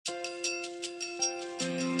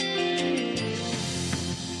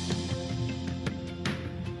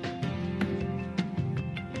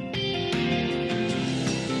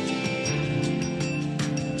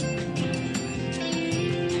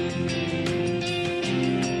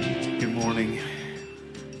morning,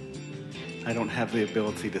 I don't have the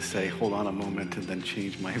ability to say, hold on a moment, and then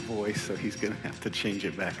change my voice, so he's going to have to change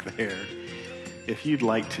it back there. If you'd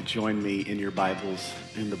like to join me in your Bibles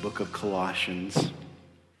in the book of Colossians,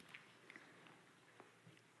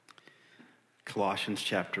 Colossians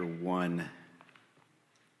chapter 1.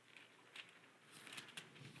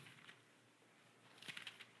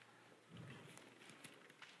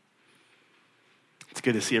 It's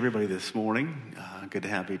good to see everybody this morning. Good to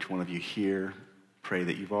have each one of you here. Pray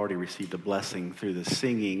that you've already received a blessing through the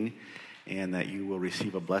singing and that you will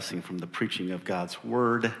receive a blessing from the preaching of God's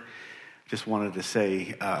word. Just wanted to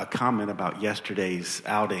say a comment about yesterday's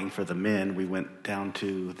outing for the men. We went down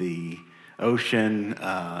to the ocean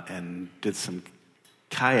and did some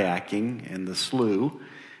kayaking in the slough,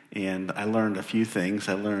 and I learned a few things.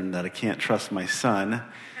 I learned that I can't trust my son,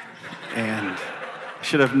 and I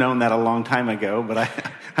should have known that a long time ago, but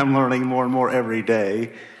I'm learning more and more every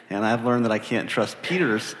day, and I've learned that I can't trust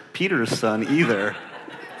Peter's son either.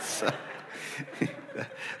 So,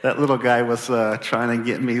 that little guy was trying to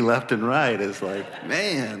get me left and right. It's like,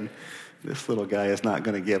 man, this little guy is not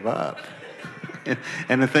going to give up.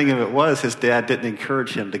 And the thing of it was, his dad didn't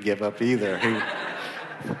encourage him to give up either.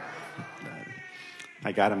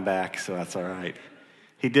 I got him back, so that's all right.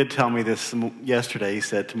 He did tell me this yesterday. He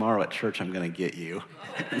said, tomorrow at church, I'm going to get you.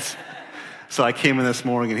 So I came in this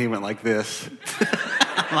morning, and he went like this.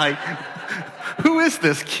 I'm like, who is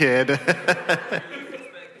this kid?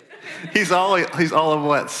 He's all of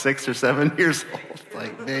what, 6 or 7 years old?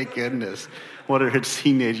 Like, thank goodness. What are his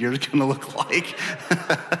teenage years going to look like?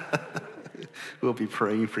 We'll be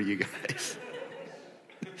praying for you guys.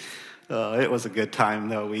 It was a good time,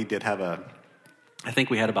 though. We did have I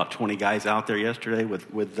think we had about 20 guys out there yesterday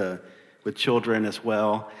with children as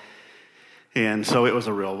well. And so it was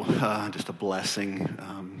a real, just a blessing,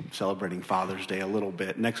 celebrating Father's Day a little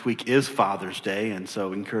bit. Next week is Father's Day, and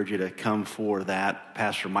so I encourage you to come for that.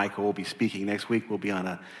 Pastor Michael will be speaking next week. We'll be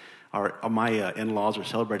on my in-laws are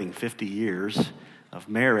celebrating 50 years of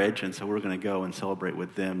marriage, and so we're going to go and celebrate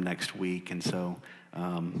with them next week. And so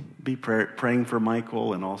be praying for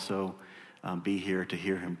Michael, and also be here to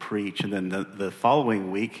hear him preach. And then the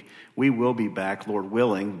following week, we will be back, Lord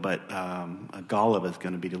willing, but Golub is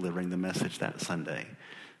going to be delivering the message that Sunday.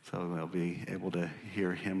 So we'll be able to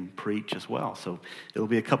hear him preach as well. So it'll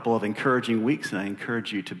be a couple of encouraging weeks, and I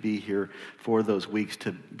encourage you to be here for those weeks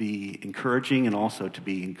to be encouraging and also to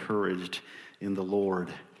be encouraged in the Lord.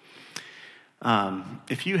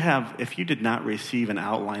 If you did not receive an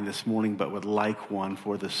outline this morning but would like one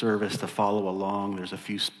for the service to follow along, there's a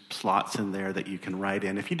few slots in there that you can write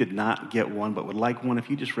in. If you did not get one but would like one, if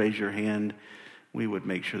you just raise your hand, we would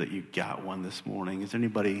make sure that you got one this morning. Is there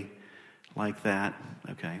anybody like that?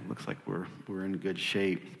 Okay, looks like we're in good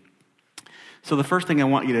shape. So the first thing I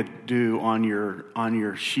want you to do on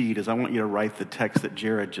your sheet is I want you to write the text that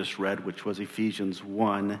Jared just read, which was Ephesians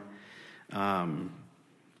 1.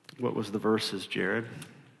 What was the verses, Jared?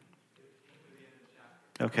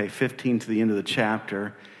 15 to the end of the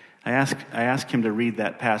chapter. I asked him to read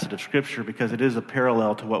that passage of Scripture because it is a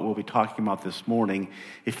parallel to what we'll be talking about this morning.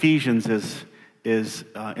 Ephesians is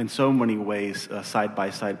in so many ways a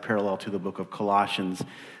side-by-side parallel to the book of Colossians.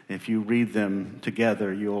 If you read them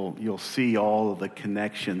together, you'll see all of the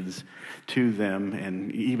connections to them,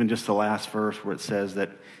 and even just the last verse where it says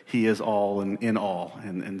that he is all and in all,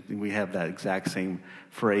 and we have that exact same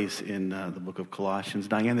phrase in the book of Colossians.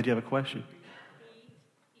 Diane, did you have a question?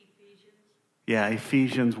 Ephesians. Yeah,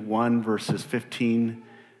 Ephesians 1, verses 15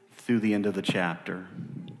 through the end of the chapter.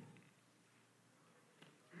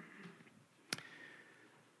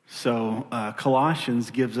 So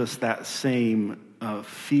Colossians gives us that same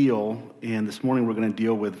feel, and this morning we're going to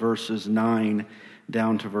deal with verses 9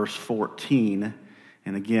 down to verse 14.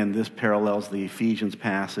 And again, this parallels the Ephesians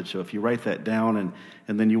passage. So if you write that down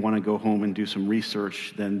and then you want to go home and do some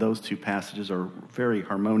research, then those two passages are very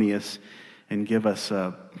harmonious and give us,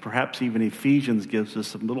 perhaps even Ephesians gives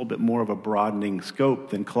us a little bit more of a broadening scope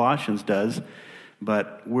than Colossians does.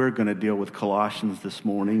 But we're going to deal with Colossians this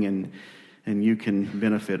morning, and you can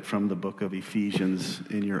benefit from the book of Ephesians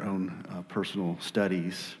in your own personal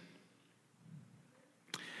studies.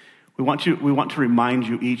 We want to remind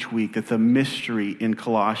you each week that the mystery in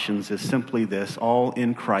Colossians is simply this: all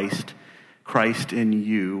in Christ, Christ in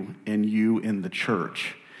you, and you in the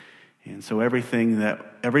church. And so everything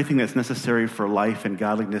that's necessary for life and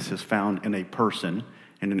godliness is found in a person,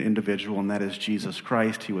 in an individual, and that is Jesus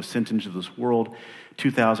Christ. He was sent into this world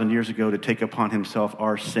 2,000 years ago to take upon himself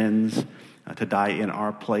our sins, to die in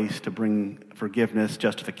our place, to bring forgiveness,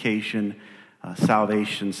 justification,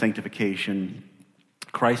 salvation, sanctification.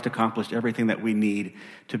 Christ accomplished everything that we need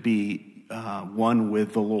to be one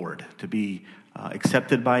with the Lord, to be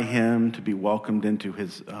accepted by him, to be welcomed into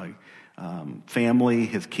his family,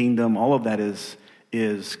 his kingdom. All of that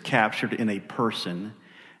is captured in a person.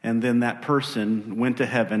 And then that person went to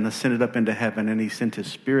heaven, ascended up into heaven, and he sent his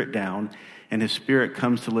spirit down, and his spirit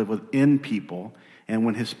comes to live within people. And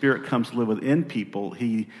when his spirit comes to live within people,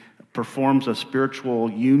 he performs a spiritual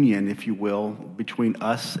union, if you will, between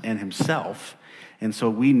us and himself. And so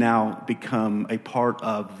we now become a part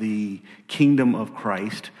of the kingdom of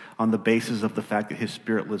Christ on the basis of the fact that his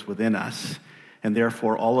spirit lives within us. And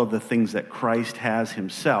therefore, all of the things that Christ has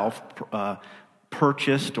himself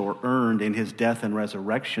purchased or earned in his death and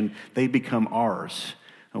resurrection, they become ours.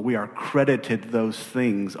 We are credited those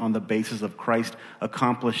things on the basis of Christ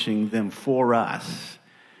accomplishing them for us.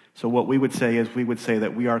 So what we would say is, we would say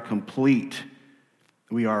that we are complete,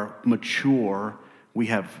 we are mature, we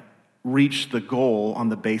have reached the goal on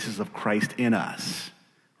the basis of Christ in us,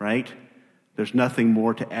 right? There's nothing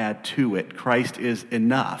more to add to it. Christ is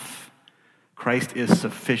enough. Christ is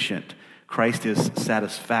sufficient. Christ is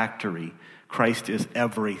satisfactory. Christ is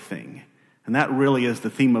everything. And that really is the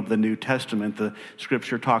theme of the New Testament. The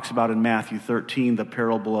scripture talks about in Matthew 13, the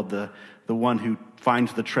parable of the one who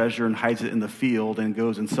finds the treasure and hides it in the field and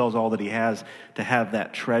goes and sells all that he has to have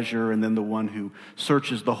that treasure. And then the one who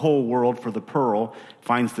searches the whole world for the pearl,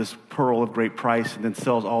 finds this pearl of great price, and then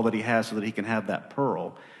sells all that he has so that he can have that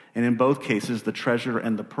pearl. And in both cases, the treasure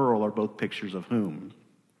and the pearl are both pictures of whom?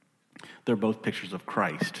 They're both pictures of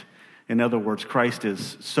Christ. In other words, Christ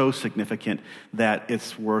is so significant that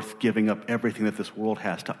it's worth giving up everything that this world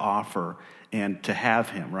has to offer and to have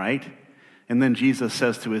him, right? And then Jesus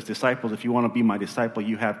says to his disciples, if you want to be my disciple,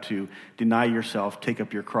 you have to deny yourself, take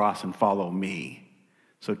up your cross, and follow me.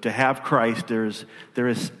 So to have Christ, there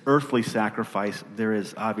is earthly sacrifice. There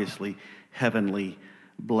is obviously heavenly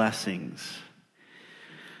blessings.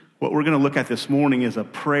 What we're going to look at this morning is a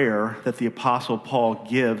prayer that the Apostle Paul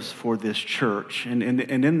gives for this church. And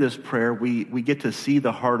in this prayer, we get to see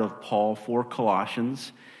the heart of Paul for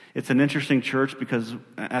Colossians. It's an interesting church because,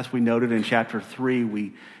 as we noted in chapter 3,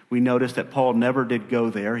 we noticed that Paul never did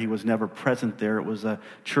go there. He was never present there. It was a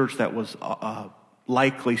church that was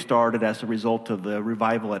likely started as a result of the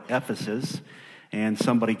revival at Ephesus. And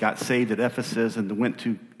somebody got saved at Ephesus and went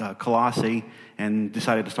to Colossae and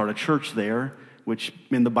decided to start a church there, which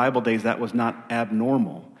in the Bible days, that was not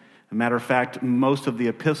abnormal. As a matter of fact, most of the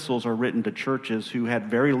epistles are written to churches who had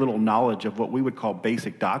very little knowledge of what we would call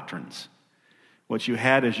basic doctrines. What you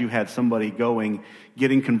had is you had somebody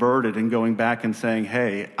getting converted and going back and saying,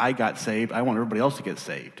 hey, I got saved. I want everybody else to get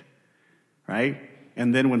saved, right?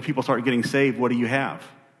 And then when people start getting saved, what do you have?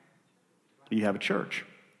 You have a church.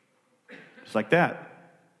 Just like that.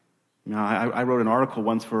 Now, I wrote an article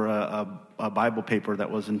once for a Bible paper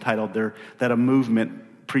that was entitled that a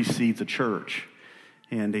movement precedes a church.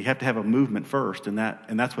 And you have to have a movement first, and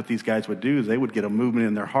that's what these guys would do. Is they would get a movement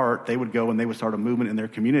in their heart. They would go and they would start a movement in their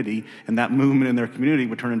community, and that movement in their community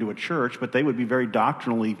would turn into a church, but they would be very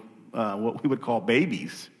doctrinally what we would call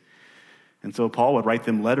babies. And so Paul would write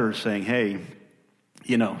them letters saying, hey,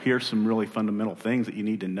 here's some really fundamental things that you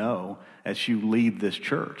need to know as you lead this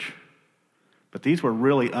church. But these were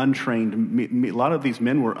really untrained. A lot of these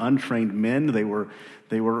men were untrained men. They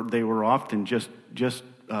were often just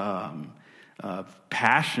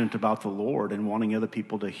passionate about the Lord and wanting other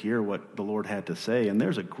people to hear what the Lord had to say. And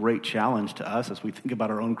there's a great challenge to us as we think about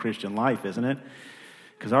our own Christian life, isn't it?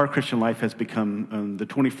 Because our Christian life has become, the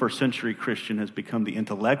 21st century Christian has become the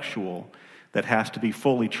intellectual that has to be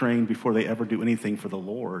fully trained before they ever do anything for the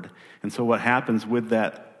Lord. And so what happens with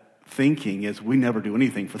that thinking is we never do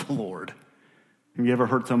anything for the Lord. Have you ever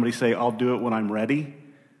heard somebody say, I'll do it when I'm ready?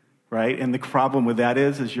 Right? And the problem with that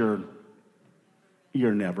is you're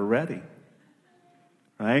never ready.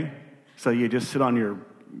 Right? So you just sit on your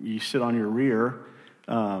rear.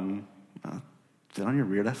 Sit on your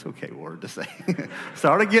rear, that's okay word to say.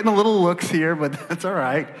 Started getting a little looks here, but that's all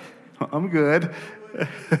right. I'm good.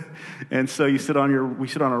 And so we sit on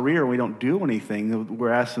our rear and we don't do anything.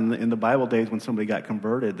 Whereas in the Bible days when somebody got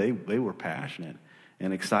converted, they were passionate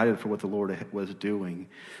and excited for what the Lord was doing.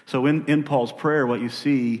 So in Paul's prayer, what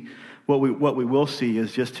we will see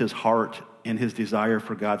is just his heart and his desire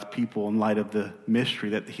for God's people in light of the mystery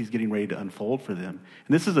that he's getting ready to unfold for them.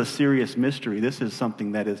 And this is a serious mystery. This is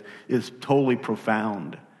something that is totally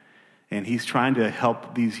profound. And he's trying to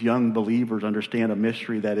help these young believers understand a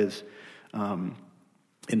mystery that is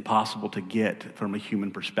impossible to get from a human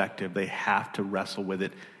perspective. They have to wrestle with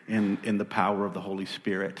it in the power of the Holy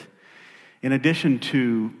Spirit. In addition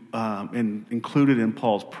to, and included in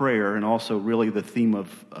Paul's prayer, and also really the theme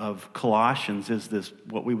of Colossians is this,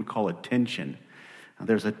 what we would call a tension.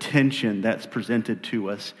 There's a tension that's presented to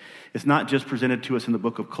us. It's not just presented to us in the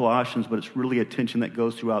book of Colossians, but it's really a tension that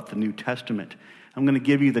goes throughout the New Testament. I'm going to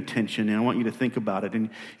give you the tension, and I want you to think about it. And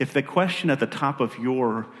if the question at the top of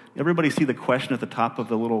everybody see the question at the top of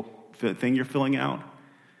the little thing you're filling out?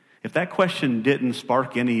 If that question didn't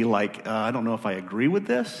spark any, I don't know if I agree with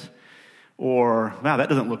this, or, wow, that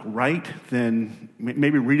doesn't look right, then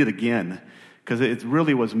maybe read it again, because it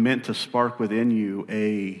really was meant to spark within you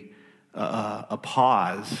a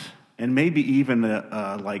pause, and maybe even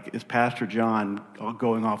is Pastor John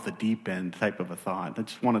going off the deep end type of a thought.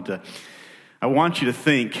 I want you to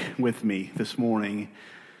think with me this morning,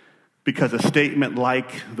 because a statement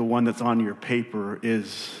like the one that's on your paper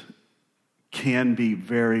can be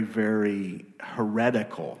very, very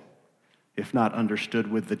heretical if not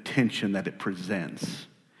understood with the tension that it presents.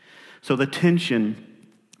 So the tension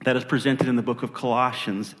that is presented in the book of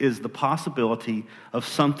Colossians is the possibility of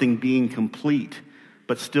something being complete,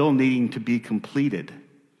 but still needing to be completed.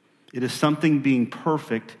 It is something being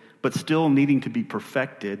perfect, but still needing to be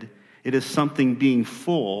perfected. It is something being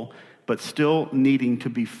full, but still needing to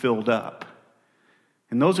be filled up.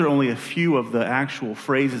 And those are only a few of the actual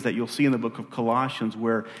phrases that you'll see in the book of Colossians,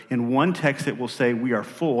 where in one text it will say we are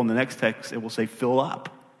full, and the next text it will say fill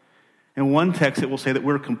up. In one text, it will say that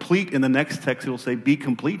we're complete. In the next text, it will say be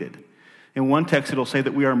completed. In one text, it will say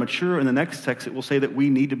that we are mature. In the next text, it will say that we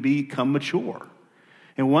need to become mature.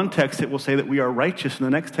 In one text, it will say that we are righteous. In the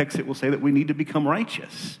next text, it will say that we need to become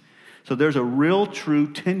righteous. So there's a real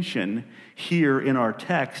true tension here in our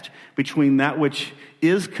text between that which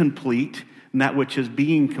is complete and that which is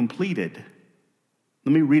being completed.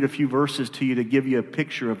 Let me read a few verses to you to give you a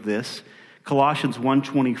picture of this. Colossians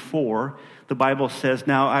 1:24. The Bible says,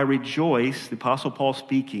 now I rejoice, the Apostle Paul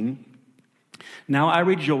speaking, now I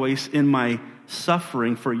rejoice in my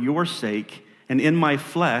suffering for your sake, and in my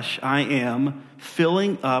flesh I am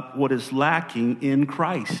filling up what is lacking in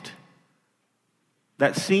Christ.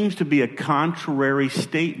 That seems to be a contrary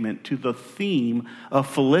statement to the theme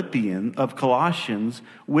of Colossians,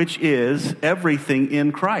 which is everything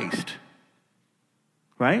in Christ.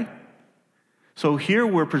 Right? So here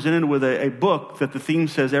we're presented with a book that the theme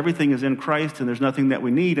says everything is in Christ and there's nothing that we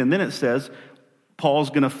need. And then it says Paul's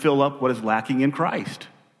going to fill up what is lacking in Christ.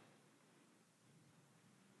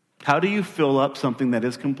 How do you fill up something that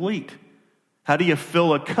is complete? How do you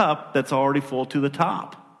fill a cup that's already full to the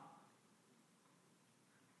top?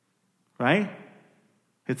 Right?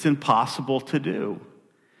 It's impossible to do.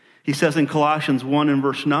 He says in Colossians 1 and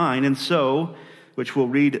verse 9, and so, which we'll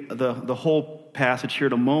read the whole passage here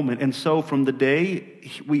in a moment. And so from the day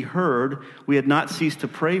we heard, we had not ceased to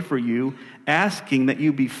pray for you, asking that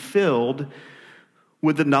you be filled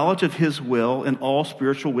with the knowledge of his will and all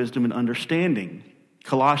spiritual wisdom and understanding.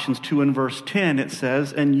 Colossians 2 and verse 10, it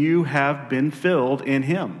says, and you have been filled in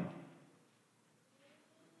him,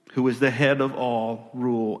 who is the head of all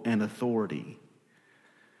rule and authority.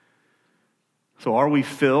 So are we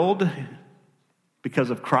filled because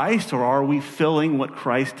of Christ, or are we filling what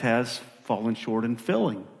Christ has fallen short in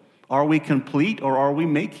filling? Are we complete, or are we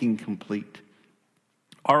making complete?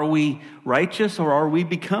 Are we righteous, or are we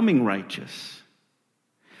becoming righteous?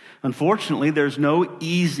 Unfortunately, there's no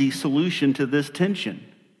easy solution to this tension.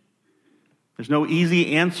 There's no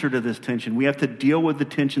easy answer to this tension. We have to deal with the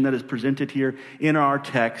tension that is presented here in our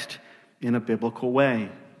text in a biblical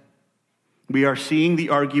way. We are seeing the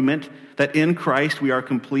argument that in Christ we are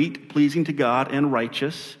complete, pleasing to God, and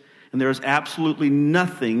righteous, and there is absolutely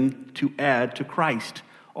nothing to add to Christ,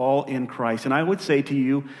 all in Christ. And I would say to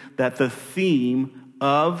you that the theme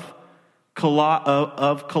of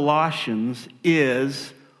Colossians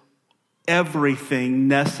is everything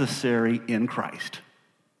necessary in Christ.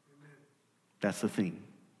 That's the theme.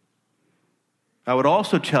 I would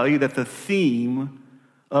also tell you that the theme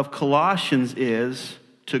of Colossians is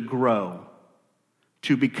to grow,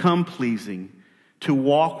 to become pleasing, to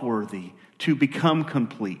walk worthy, to become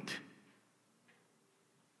complete.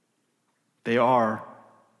 They are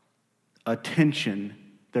a tension.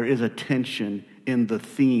 There is a tension in the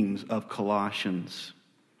themes of Colossians.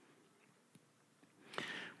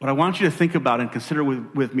 What I want you to think about and consider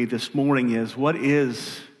with me this morning is what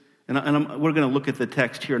is, we're going to look at the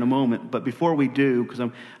text here in a moment, but before we do, because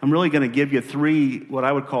I'm really going to give you three, what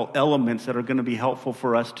I would call elements that are going to be helpful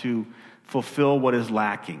for us to fulfill what is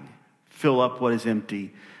lacking, fill up what is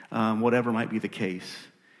empty, whatever might be the case.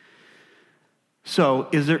 So,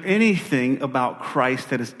 is there anything about Christ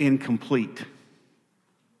that is incomplete?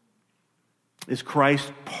 Is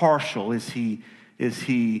Christ partial? Is he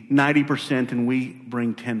 90% and we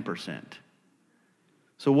bring 10%?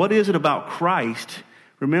 So what is it about Christ?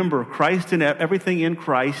 Remember, Christ and everything in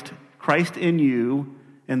Christ, Christ in you,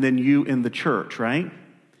 and then you in the church, right?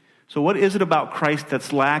 So what is it about Christ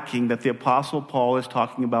that's lacking that the Apostle Paul is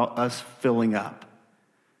talking about us filling up?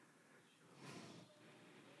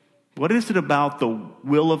 What is it about the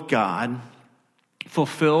will of God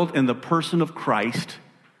fulfilled in the person of Christ,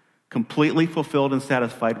 completely fulfilled and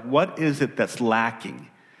satisfied? What is it that's lacking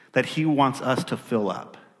that he wants us to fill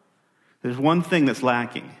up? There's one thing that's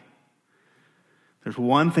lacking. There's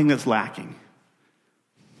one thing that's lacking.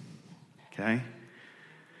 Okay?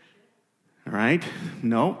 All right?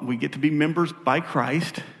 No, we get to be members by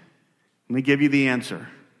Christ. Let me give you the answer.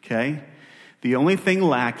 Okay? The only thing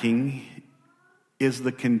lacking is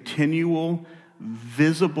the continual,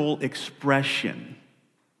 visible expression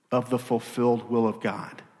of the fulfilled will of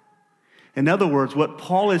God. In other words, what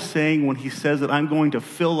Paul is saying when he says that I'm going to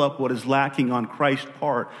fill up what is lacking on Christ's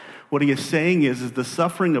part, what he is saying is the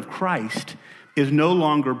suffering of Christ is no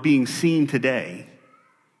longer being seen today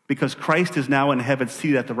because Christ is now in heaven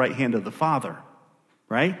seated at the right hand of the Father,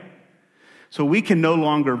 right? So we can no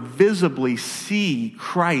longer visibly see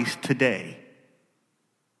Christ today.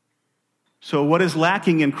 So what is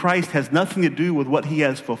lacking in Christ has nothing to do with what he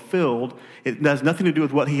has fulfilled. It has nothing to do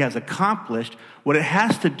with what he has accomplished. What it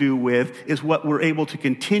has to do with is what we're able to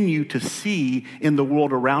continue to see in the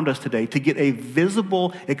world around us today, to get a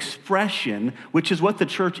visible expression, which is what the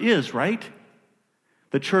church is, right?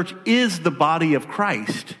 The church is the body of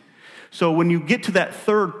Christ. So when you get to that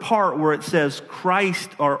third part where it says Christ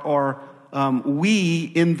or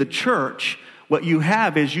we in the church, what you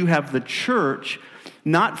have is you have the church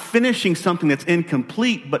not finishing something that's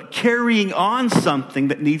incomplete, but carrying on something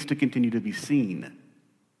that needs to continue to be seen.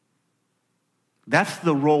 That's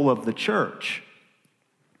the role of the church.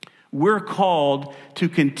 We're called to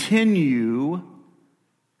continue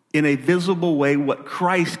in a visible way what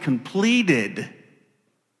Christ completed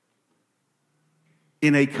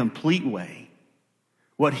in a complete way.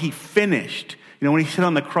 What he finished. You know, when he said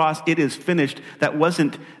on the cross, "It is finished," that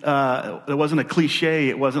wasn't a cliche.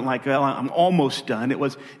 It wasn't like, "Well, I'm almost done."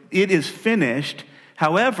 It is finished.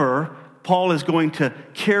 However, Paul is going to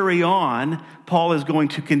carry on. Paul is going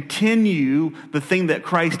to continue the thing that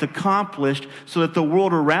Christ accomplished so that the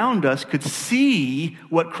world around us could see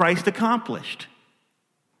what Christ accomplished.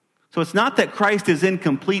 So it's not that Christ is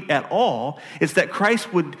incomplete at all. It's that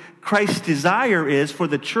Christ's desire is for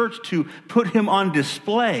the church to put him on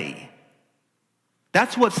display.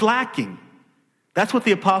 That's what's lacking. That's what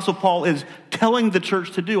the Apostle Paul is telling the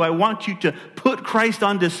church to do. I want you to put Christ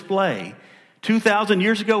on display. 2,000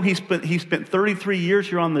 years ago, he spent 33 years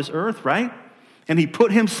here on this earth, right? And he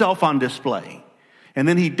put himself on display. And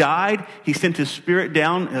then he died. He sent his spirit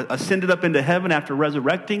down, ascended up into heaven after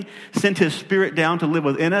resurrecting, sent his spirit down to live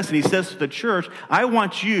within us. And he says to the church, I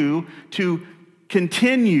want you to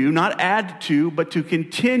continue, not add to, but to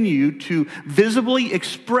continue to visibly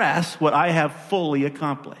express what I have fully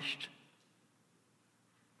accomplished.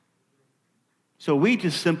 So we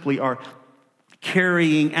just simply are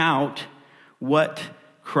carrying out what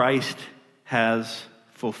Christ has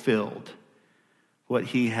fulfilled, what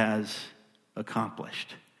he has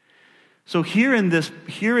accomplished. So here in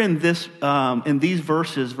these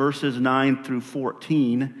verses 9 through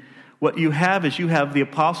 14, what you have is you have the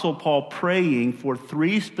Apostle Paul praying for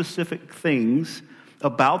three specific things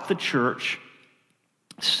about the church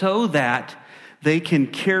so that they can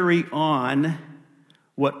carry on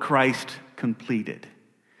what Christ completed.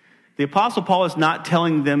 The Apostle Paul is not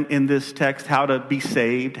telling them in this text how to be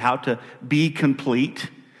saved, how to be complete.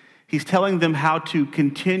 He's telling them how to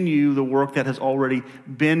continue the work that has already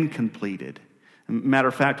been completed. Matter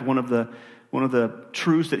of fact, one of the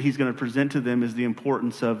truths that he's going to present to them is the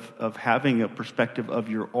importance of having a perspective of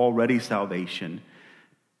your already salvation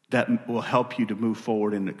that will help you to move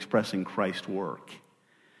forward in expressing Christ's work.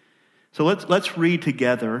 So let's read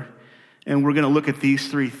together, and we're going to look at these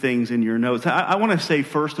three things in your notes. I want to say,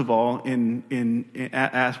 first of all,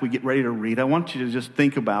 as we get ready to read, I want you to just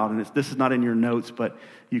think about, and this is not in your notes, but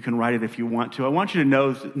you can write it if you want to. I want you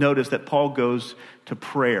to notice that Paul goes to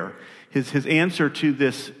prayer. His answer to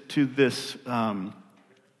this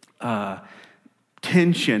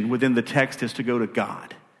tension within the text is to go to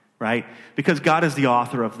God, right? Because God is the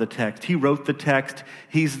author of the text. He wrote the text.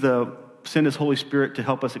 Sent his Holy Spirit to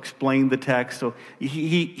help us explain the text. So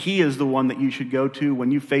he is the one that you should go to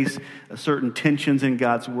when you face certain tensions in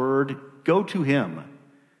God's word. Go to him,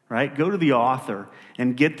 right? Go to the author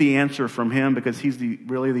and get the answer from him, because he's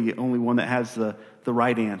really the only one that has the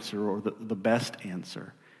right answer or the best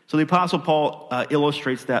answer. So the Apostle Paul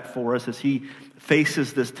illustrates that for us as he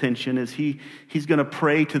faces this tension, as he's going to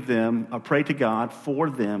pray to them, pray to God for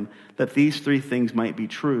them, that these three things might be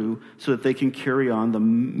true so that they can carry on the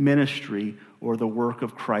ministry or the work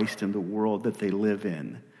of Christ in the world that they live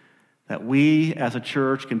in. That we as a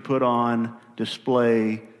church can put on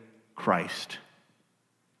display Christ.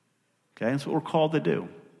 Okay, that's what we're called to do.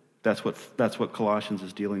 That's what Colossians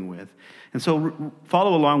is dealing with. And so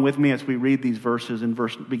follow along with me as we read these verses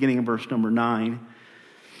beginning in verse number 9.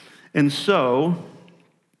 And so,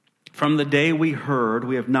 from the day we heard,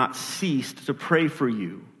 we have not ceased to pray for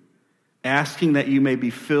you, asking that you may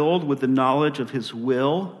be filled with the knowledge of his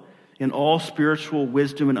will in all spiritual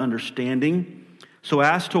wisdom and understanding, so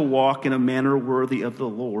as to walk in a manner worthy of the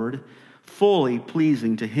Lord, fully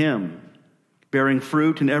pleasing to him, bearing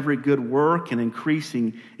fruit in every good work and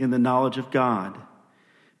increasing in the knowledge of God,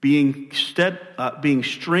 being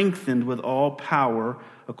strengthened with all power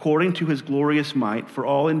according to his glorious might, for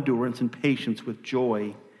all endurance and patience with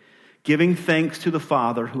joy, giving thanks to the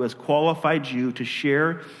Father who has qualified you to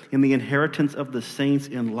share in the inheritance of the saints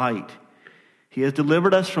in light. He has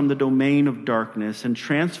delivered us from the domain of darkness and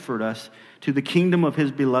transferred us to the kingdom of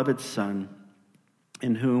his beloved Son,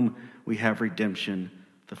 in whom we have redemption,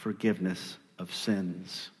 the forgiveness of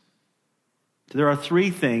sins. So there are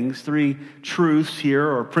three truths here,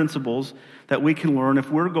 or principles, that we can learn if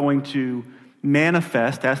we're going to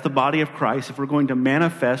manifest, as the body of Christ, if we're going to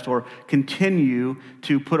manifest or continue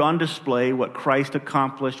to put on display what Christ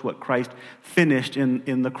accomplished, what Christ finished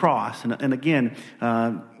in the cross. And again,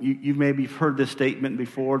 you've maybe heard this statement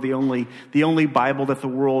before, the only Bible that the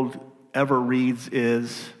world ever reads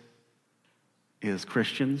is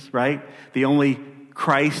Christians, right? The only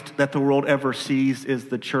Christ that the world ever sees is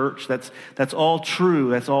the church. That's all true.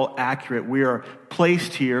 That's all accurate. We are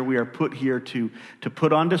placed here. We are put here to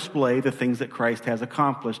put on display the things that Christ has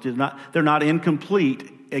accomplished. They're not incomplete,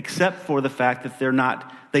 except for the fact that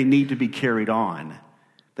they need to be carried on.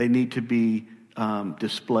 They need to be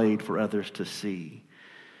displayed for others to see.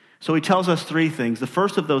 So he tells us three things. The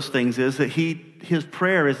first of those things is that his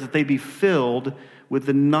prayer is that they be filled with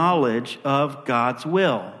the knowledge of God's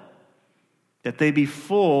will. That they be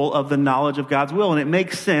full of the knowledge of God's will. And it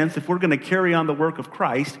makes sense, if we're going to carry on the work of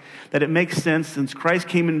Christ, that it makes sense since Christ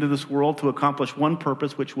came into this world to accomplish one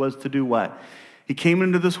purpose, which was to do what? He came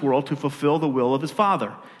into this world to fulfill the will of his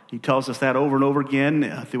Father. He tells us that over and over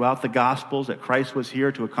again throughout the Gospels, that Christ was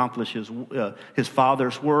here to accomplish his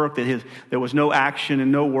Father's work, that there was no action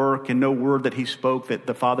and no work and no word that he spoke that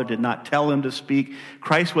the Father did not tell him to speak.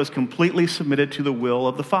 Christ was completely submitted to the will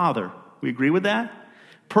of the Father. We agree with that?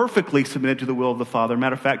 Perfectly submitted to the will of the Father.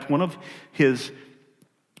 Matter of fact, one of his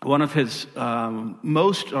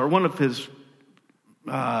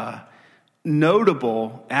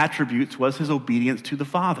notable attributes was his obedience to the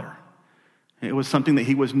Father. It was something that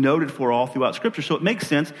he was noted for all throughout Scripture. So it makes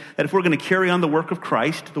sense that if we're going to carry on the work of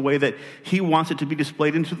Christ the way that he wants it to be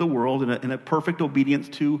displayed into the world in a perfect obedience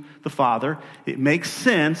to the Father, it makes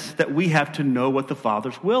sense that we have to know what the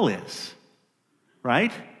Father's will is.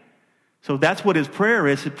 Right? So that's what his prayer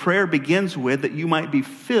is. His prayer begins with that you might be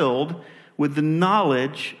filled with the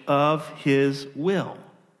knowledge of his will.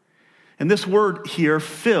 And this word here,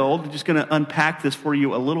 filled, I'm just going to unpack this for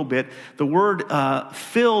you a little bit. The word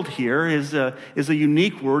filled here is a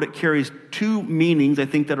unique word. It carries two meanings, I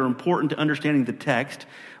think, that are important to understanding the text.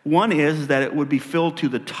 One is that it would be filled to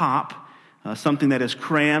the top, something that is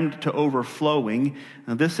crammed to overflowing.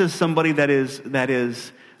 Now, this is somebody that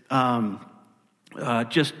is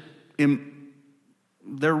just...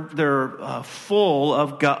 They're full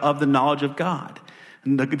of the knowledge of God,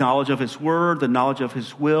 and the knowledge of his word, the knowledge of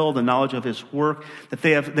his will, the knowledge of his work, that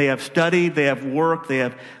they have studied, they have worked, they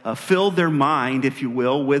have filled their mind, if you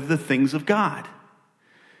will, with the things of God.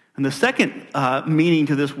 And the second meaning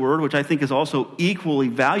to this word, which I think is also equally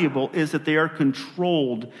valuable, is that they are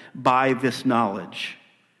controlled by this knowledge.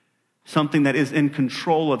 Something that is in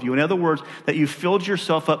control of you. In other words, that you filled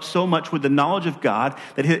yourself up so much with the knowledge of God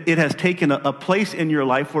that it has taken a place in your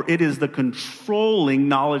life where it is the controlling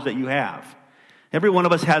knowledge that you have. Every one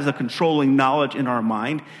of us has a controlling knowledge in our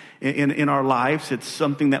mind, in our lives. It's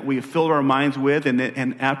something that we have filled our minds with,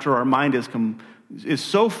 and after our mind is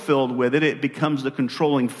so filled with it, it becomes the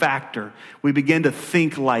controlling factor. We begin to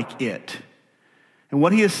think like it. And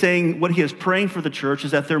what he is saying, what he is praying for the church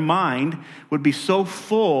is that their mind would be so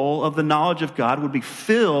full of the knowledge of God, would be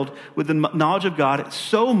filled with the knowledge of God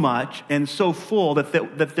so much and so full that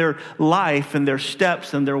their life and their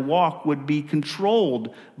steps and their walk would be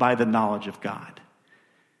controlled by the knowledge of God.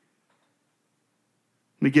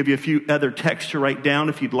 Let me give you a few other texts to write down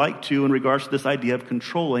if you'd like to in regards to this idea of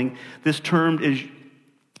controlling. This term is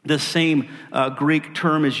This same Greek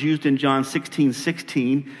term is used in John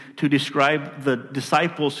 16:16 to describe the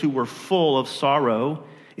disciples who were full of sorrow.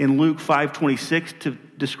 In Luke 5:26 to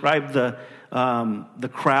describe the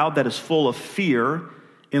crowd that is full of fear.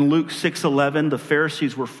 In Luke 6:11, the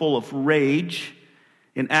Pharisees were full of rage.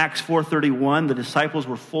 In Acts 4:31, the disciples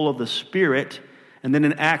were full of the Spirit. And then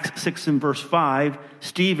in Acts 6 and verse 5,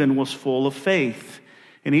 Stephen was full of faith.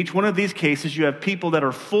 In each one of these cases, you have people that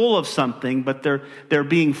are full of something, but their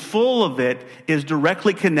being full of it is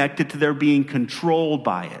directly connected to their being controlled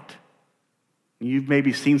by it. You've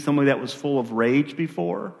maybe seen somebody that was full of rage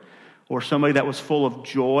before, or somebody that was full of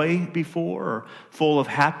joy before, or full of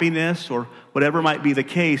happiness, or whatever might be the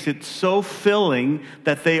case. It's so filling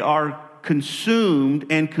that they are consumed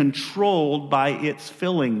and controlled by its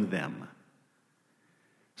filling them.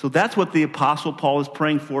 So that's what the Apostle Paul is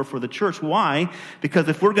praying for the church. Why? Because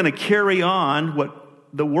if we're going to carry on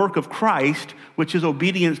the work of Christ, which is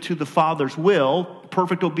obedience to the Father's will,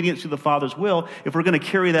 perfect obedience to the Father's will, if we're going to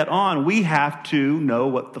carry that on, we have to know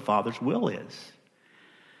what the Father's will is.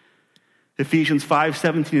 Ephesians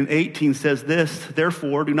 5:17 and 18 says this,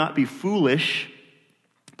 "Therefore, do not be foolish,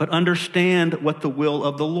 but understand what the will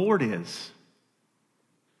of the Lord is.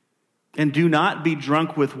 And do not be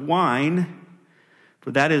drunk with wine, for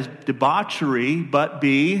that is debauchery, but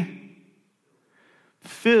be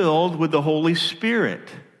filled with the Holy Spirit."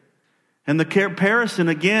 And the comparison,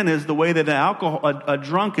 again, is the way that a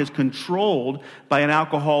drunk is controlled by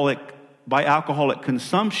alcoholic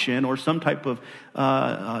consumption or some type of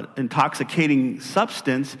intoxicating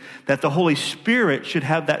substance, that the Holy Spirit should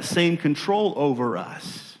have that same control over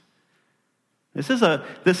us. This is a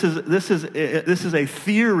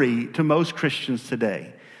theory to most Christians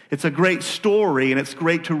today. It's a great story and it's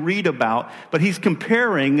great to read about, but he's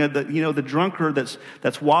comparing the drunkard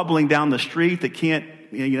that's wobbling down the street that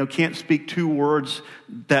can't speak two words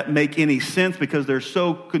that make any sense because they're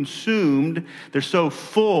so consumed, they're so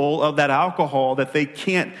full of that alcohol that they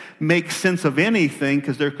can't make sense of anything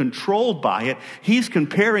because they're controlled by it. He's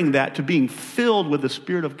comparing that to being filled with the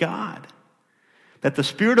Spirit of God. That the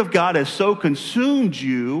Spirit of God has so consumed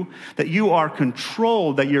you that you are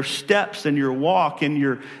controlled, that your steps and your walk and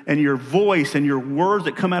your voice and your words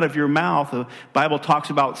that come out of your mouth, the Bible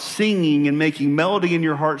talks about singing and making melody in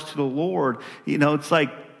your hearts to the Lord. It's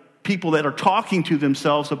like people that are talking to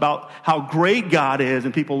themselves about how great God is,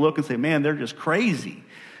 and people look and say, man, they're just crazy.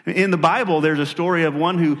 In the Bible, there's a story of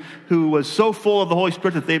one who was so full of the Holy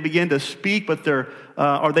Spirit that they began to speak, but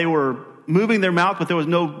they were moving their mouth, but there was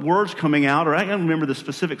no words coming out, or I don't remember the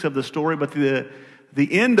specifics of the story, but the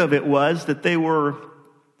end of it was that they were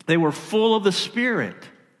full of the Spirit.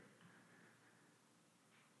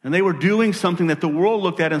 And they were doing something that the world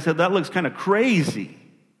looked at and said, that looks kind of crazy,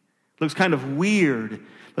 looks kind of weird.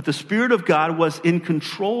 But the Spirit of God was in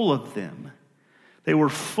control of them. They were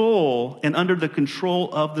full and under the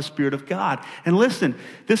control of the Spirit of God. And listen,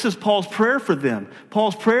 this is Paul's prayer for them.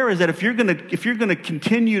 Paul's prayer is that if you're going to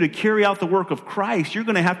continue to carry out the work of Christ, you're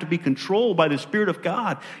going to have to be controlled by the Spirit of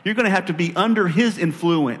God. You're going to have to be under His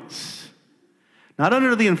influence. Not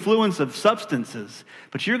under the influence of substances,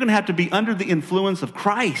 but you're going to have to be under the influence of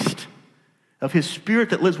Christ, of His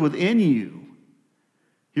Spirit that lives within you.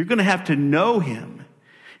 You're going to have to know Him.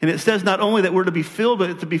 And it says not only that we're to be filled,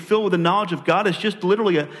 but to be filled with the knowledge of God. It's just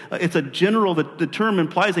literally it's a general, the term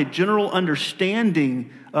implies a general understanding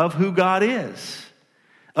of who God is,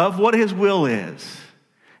 of what His will is.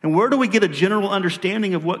 And where do we get a general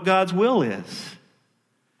understanding of what God's will is?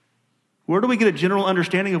 Where do we get a general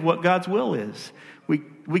understanding of what God's will is?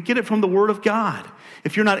 We get it from the Word of God.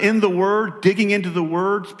 If you're not in the Word, digging into the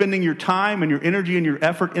Word, spending your time and your energy and your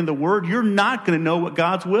effort in the Word, you're not going to know what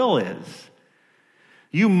God's will is.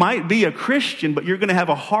 You might be a Christian, but you're going to have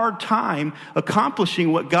a hard time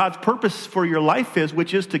accomplishing what God's purpose for your life is,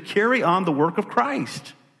 which is to carry on the work of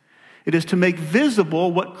Christ. It is to make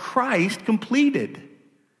visible what Christ completed.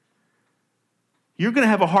 You're going to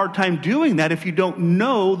have a hard time doing that if you don't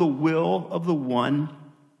know the will of the one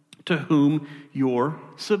to whom you're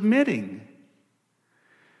submitting.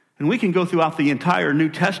 And we can go throughout the entire New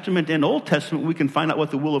Testament and Old Testament. We can find out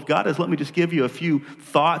what the will of God is. Let me just give you a few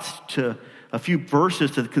thoughts a few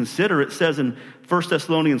verses to consider. It says in 1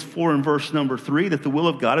 Thessalonians 4 and verse number 3 that the will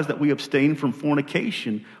of God is that we abstain from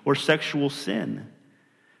fornication or sexual sin.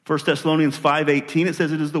 1 Thessalonians 5:18, it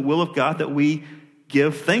says it is the will of God that we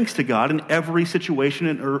give thanks to God in every situation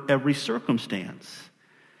and every circumstance.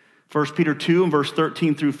 1 Peter 2 and verse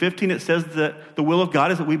 13 through 15, it says that the will of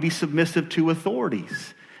God is that we be submissive to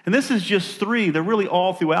authorities. And this is just three. They're really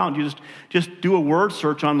all throughout. You just do a word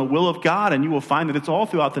search on the will of God, and you will find that it's all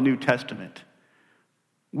throughout the New Testament.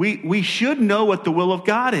 We should know what the will of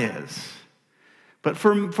God is. But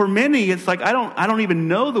for many, it's like, I don't even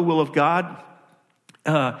know the will of God.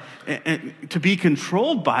 And to be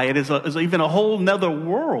controlled by it is even a whole nother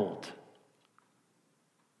world.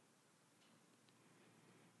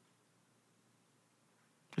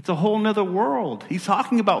 It's a whole nother world. He's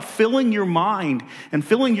talking about filling your mind and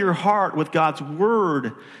filling your heart with God's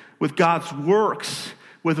word, with God's works,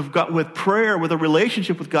 with prayer, with a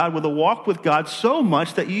relationship with God, with a walk with God so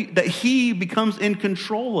much that He becomes in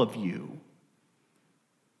control of you.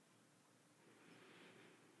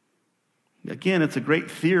 Again, it's a great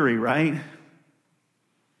theory, right?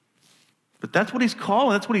 But that's what He's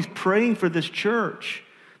calling. That's what He's praying for this church,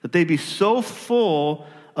 that they be so full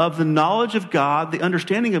of the knowledge of God, the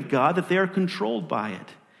understanding of God, that they are controlled by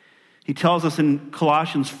it. He tells us in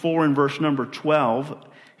Colossians 4 and verse number 12,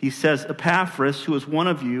 he says, Epaphras, who is one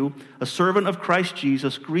of you, a servant of Christ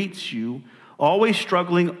Jesus, greets you, always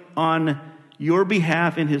struggling on your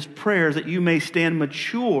behalf in his prayers, that you may stand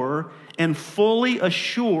mature and fully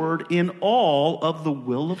assured in all of the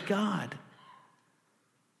will of God.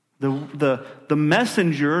 The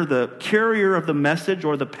messenger, the carrier of the message,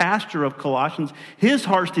 or the pastor of Colossians, his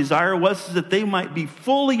heart's desire was that they might be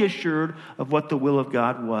fully assured of what the will of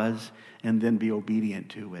God was and then be obedient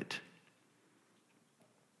to it.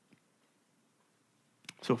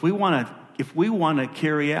 So if we want to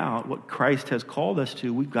carry out what Christ has called us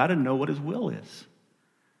to, we've got to know what his will is.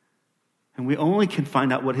 And we only can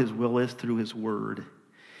find out what his will is through his word.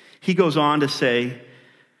 He goes on to say,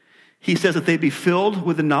 he says that they be filled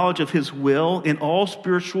with the knowledge of his will in all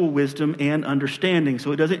spiritual wisdom and understanding. So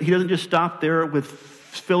he doesn't just stop there with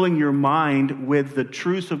filling your mind with the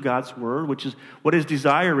truths of God's word, which is what his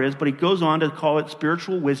desire is, but he goes on to call it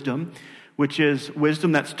spiritual wisdom, which is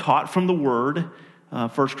wisdom that's taught from the word. 1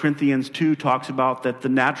 Corinthians 2 talks about that the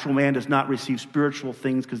natural man does not receive spiritual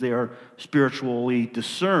things because they are spiritually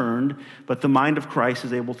discerned, but the mind of Christ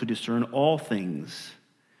is able to discern all things.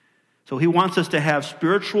 So he wants us to have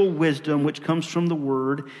spiritual wisdom, which comes from the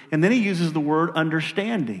word, and then he uses the word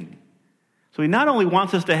understanding. So he not only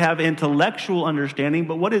wants us to have intellectual understanding,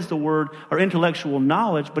 but what is the word, or intellectual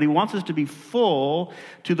knowledge, but he wants us to be full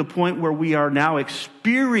to the point where we are now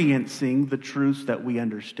experiencing the truths that we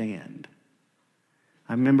understand.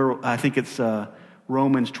 I think it's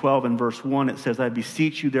Romans 12 and verse 1, it says, I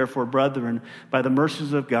beseech you therefore, brethren, by the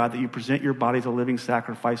mercies of God, that you present your bodies a living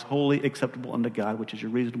sacrifice, holy, acceptable unto God, which is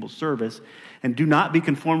your reasonable service, and do not be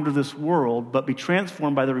conformed to this world, but be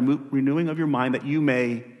transformed by the renewing of your mind, that you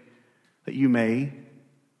may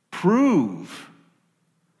prove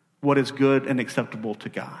what is good and acceptable to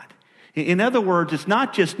God. In other words, it's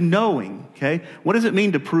not just knowing, okay? What does it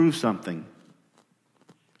mean to prove something?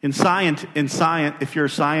 In science, if you're a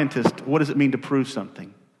scientist, what does it mean to prove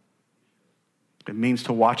something? It means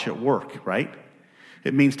to watch it work, right?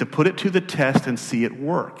 It means to put it to the test and see it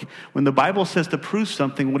work. When the Bible says to prove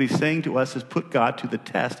something, what he's saying to us is put God to the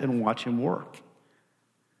test and watch him work.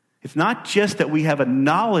 It's not just that we have a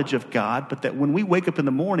knowledge of God, but that when we wake up in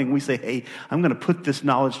the morning, we say, hey, I'm going to put this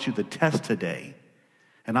knowledge to the test today,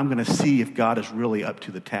 and I'm going to see if God is really up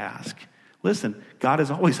to the task. Listen, God is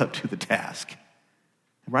always up to the task.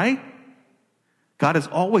 Right? God is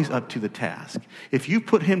always up to the task. If you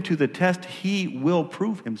put him to the test, he will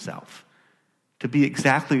prove himself to be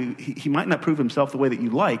exactly, he might not prove himself the way that you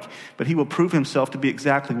like, but he will prove himself to be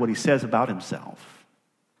exactly what he says about himself.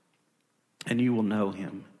 And you will know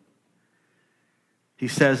him. He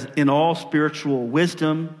says, in all spiritual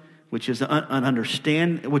wisdom, which is an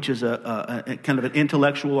understand, which is a kind of an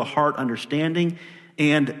intellectual, a heart understanding,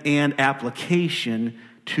 and application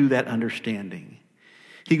to that understanding.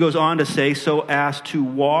 He goes on to say, so as to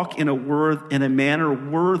walk in a manner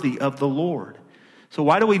worthy of the Lord. So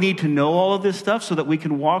why do we need to know all of this stuff? So that we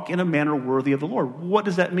can walk in a manner worthy of the Lord. What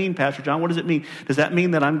does that mean, Pastor John? What does it mean? Does that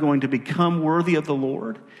mean that I'm going to become worthy of the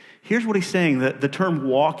Lord? Here's what he's saying. That the term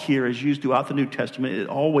walk here is used throughout the New Testament. It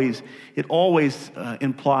always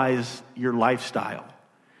implies your lifestyle.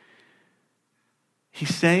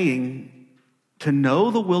 He's saying to know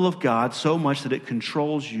the will of God so much that it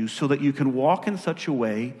controls you, so that you can walk in such a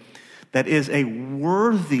way that is a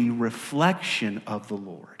worthy reflection of the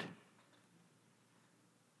Lord.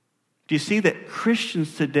 Do you see that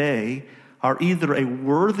Christians today are either a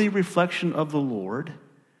worthy reflection of the Lord,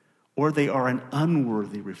 or they are an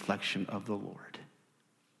unworthy reflection of the Lord?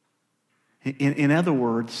 In other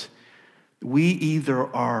words, we either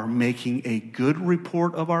are making a good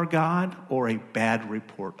report of our God or a bad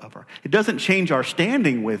report of our God. It doesn't change our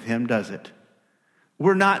standing with him, does it?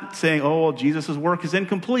 We're not saying, oh, Jesus' work is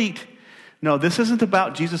incomplete. No, this isn't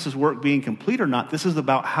about Jesus' work being complete or not. This is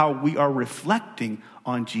about how we are reflecting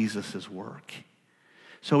on Jesus' work.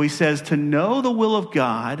 So he says to know the will of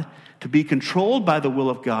God, to be controlled by the will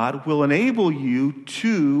of God, will enable you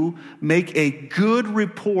to make a good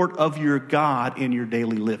report of your God in your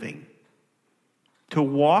daily living. To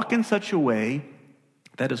walk in such a way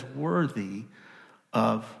that is worthy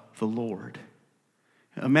of the Lord.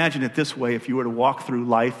 Imagine it this way: if you were to walk through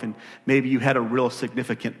life and maybe you had a real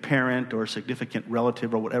significant parent or a significant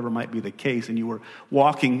relative or whatever might be the case, and you were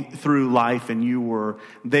walking through life and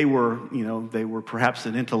they were perhaps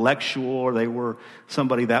an intellectual, or they were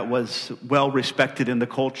somebody that was well respected in the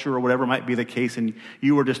culture or whatever might be the case, and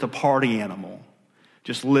you were just a party animal,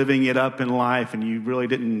 just living it up in life, and you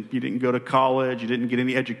didn't go to college, you didn't get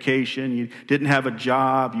any education, you didn't have a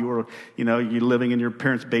job, you're living in your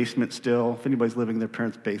parents' basement still. If anybody's living in their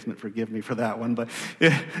parents' basement, forgive me for that one, but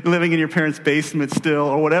living in your parents' basement still,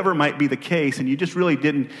 or whatever might be the case, and you just really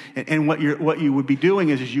didn't, and what you would be doing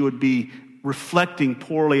is you would be reflecting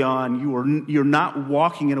poorly on, you're not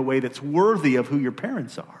walking in a way that's worthy of who your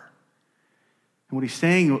parents are. And what he's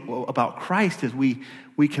saying about Christ is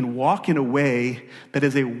we can walk in a way that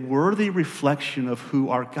is a worthy reflection of who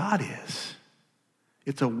our God is.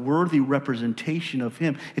 It's a worthy representation of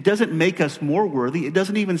him. It doesn't make us more worthy. It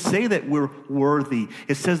doesn't even say that we're worthy.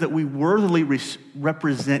 It says that we worthily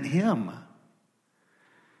represent him.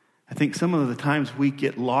 I think some of the times we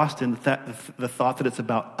get lost in the thought that it's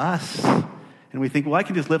about us. And we think, well, I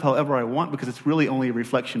can just live however I want because it's really only a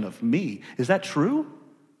reflection of me. Is that true?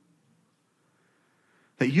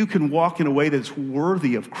 That you can walk in a way that's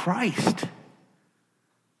worthy of Christ.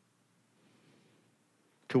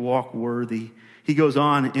 To walk worthy. He goes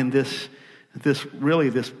on in this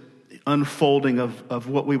unfolding of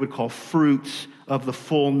what we would call fruits of the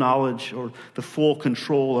full knowledge or the full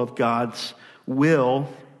control of God's will.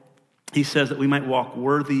 He says that we might walk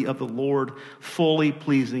worthy of the Lord, fully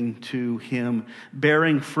pleasing to him,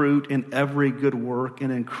 bearing fruit in every good work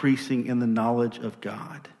and increasing in the knowledge of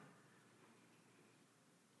God.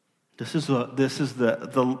 This is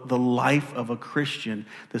the life of a Christian.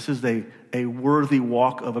 This is a worthy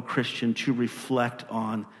walk of a Christian to reflect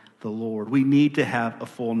on the Lord. We need to have a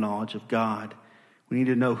full knowledge of God. We need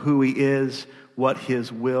to know who he is, what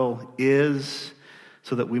his will is,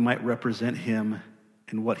 so that we might represent him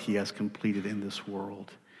and what he has completed in this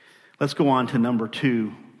world. Let's go on to number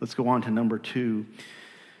two.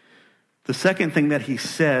 The second thing that he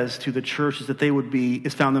says to the church is that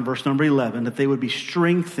is found in verse number 11, that they would be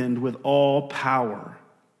strengthened with all power.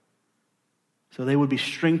 So they would be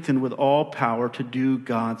strengthened with all power to do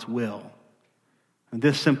God's will. And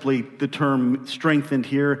the term strengthened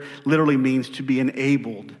here literally means to be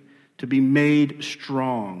enabled, to be made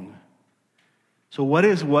strong. So what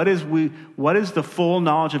is the full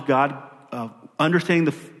knowledge of God? Understanding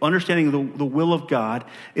the will of God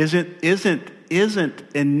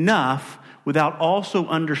isn't enough without also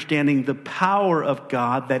understanding the power of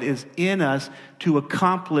God that is in us to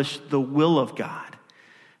accomplish the will of God.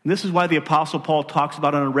 And this is why the Apostle Paul talks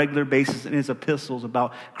about on a regular basis in his epistles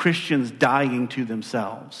about Christians dying to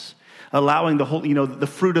themselves. Allowing the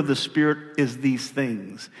fruit of the Spirit is these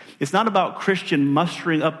things. It's not about Christian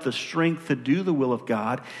mustering up the strength to do the will of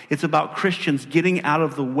God. It's about Christians getting out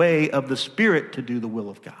of the way of the Spirit to do the will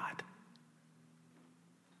of God.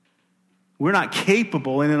 We're not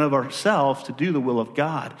capable in and of ourselves to do the will of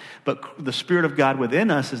God, but the Spirit of God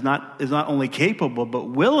within us is not only capable, but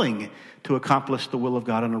willing to accomplish the will of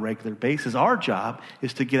God on a regular basis. Our job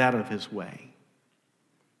is to get out of his way,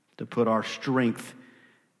 to put our strength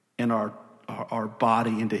and our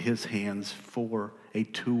body into his hands for a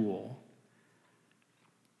tool.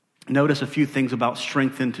 Notice a few things about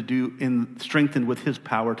strengthened with his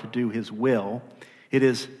power to do his will. It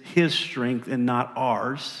is his strength and not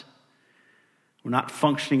ours. We're not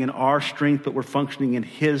functioning in our strength, but we're functioning in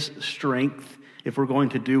his strength if we're going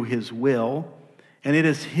to do his will. And it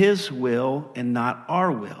is his will and not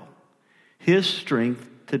our will. His strength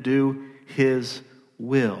to do his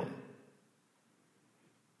will.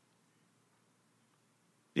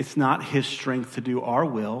 It's not his strength to do our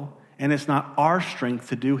will, and it's not our strength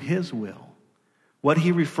to do his will. What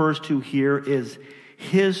he refers to here is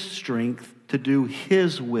his strength to do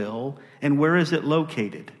his will, and where is it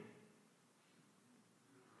located?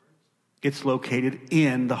 It's located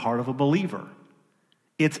in the heart of a believer.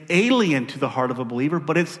 It's alien to the heart of a believer,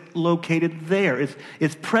 but it's located there.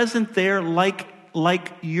 It's present there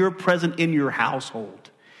like you're present in your household.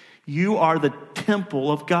 You are the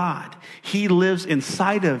temple of God. He lives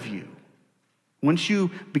inside of you. Once you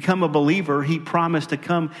become a believer, he promised to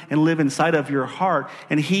come and live inside of your heart.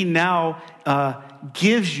 And he now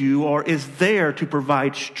gives you or is there to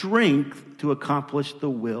provide strength to accomplish the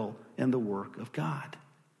will and the work of God.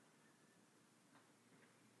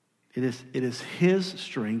 It is his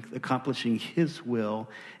strength accomplishing his will,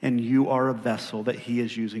 and you are a vessel that he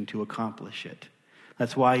is using to accomplish it.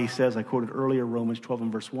 That's why he says, I quoted earlier, Romans 12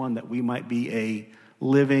 and verse 1, that we might be a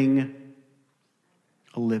living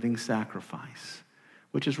sacrifice,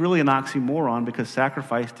 which is really an oxymoron because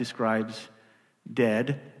sacrifice describes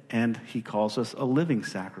dead, and he calls us a living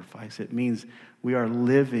sacrifice. It means we are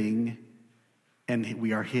living and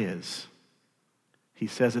we are his. He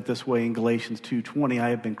says it this way in Galatians 2:20, I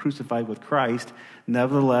have been crucified with Christ,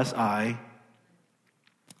 nevertheless I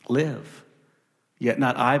live. Yet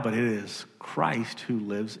not I, but it is Christ who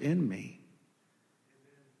lives in me.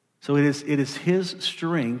 So it is his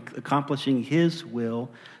strength accomplishing his will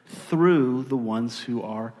through the ones who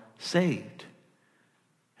are saved.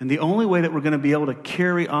 And the only way that we're going to be able to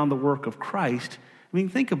carry on the work of Christ, I mean,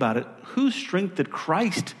 think about it. Whose strength did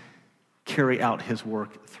Christ carry out his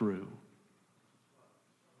work through?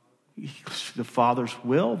 The Father's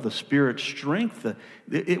will, the Spirit's strength.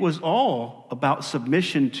 It was all about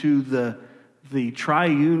submission to the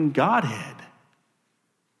triune Godhead.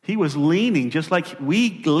 He was leaning, just like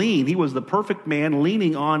we lean. He was the perfect man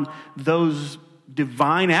leaning on those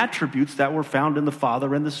divine attributes that were found in the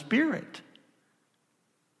Father and the Spirit.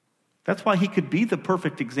 That's why he could be the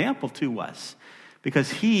perfect example to us, because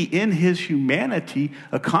he, in his humanity,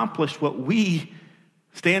 accomplished what we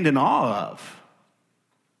stand in awe of.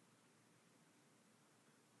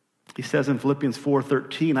 He says in Philippians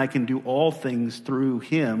 4:13, I can do all things through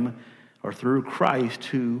him, or through Christ,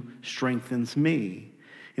 who strengthens me.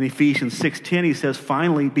 In Ephesians 6:10, he says,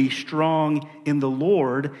 finally, be strong in the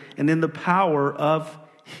Lord and in the power of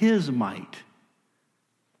his might.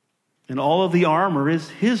 And all of the armor is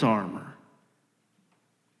his armor.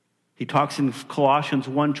 He talks in Colossians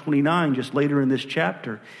 1:29, just later in this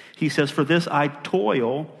chapter. He says, for this I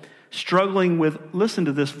toil, struggling with, listen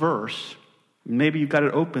to this verse. Maybe you've got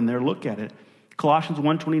it open there, look at it. Colossians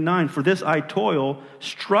 1:29, for this I toil,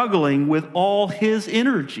 struggling with all his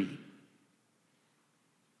energy.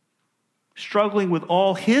 Struggling with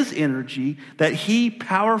all his energy that he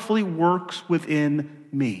powerfully works within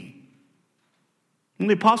me. And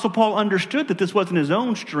the Apostle Paul understood that this wasn't his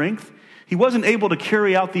own strength. He wasn't able to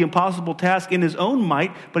carry out the impossible task in his own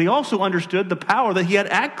might, but he also understood the power that he had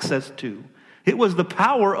access to. It was the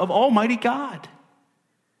power of Almighty God.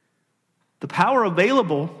 The power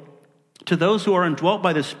available to those who are indwelt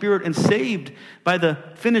by the Spirit and saved by the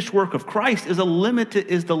finished work of Christ is the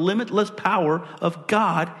limitless power of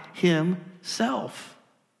God himself.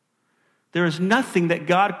 There is nothing that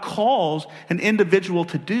God calls an individual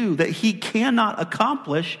to do that he cannot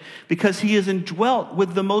accomplish because he is indwelt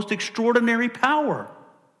with the most extraordinary power.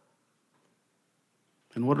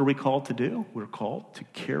 And what are we called to do? We're called to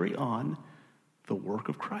carry on the work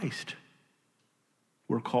of Christ.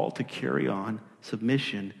 We're called to carry on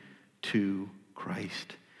submission to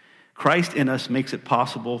Christ. Christ in us makes it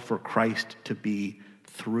possible for Christ to be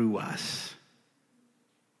through us.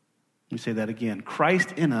 Let me say that again.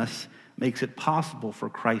 Christ in us makes it possible for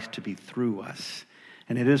Christ to be through us.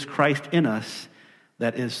 And it is Christ in us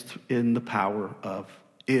that is in the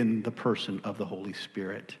person of the Holy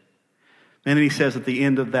Spirit. And then he says at the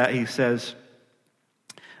end of that, he says,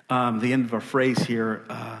 the end of our phrase here,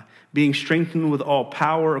 being strengthened with all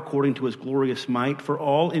power according to his glorious might for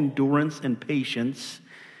all endurance and patience.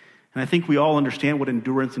 And I think we all understand what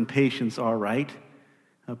endurance and patience are, right?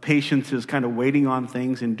 Patience is kind of waiting on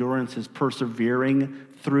things. Endurance is persevering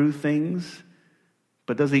through things.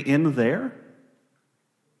 But does he end there?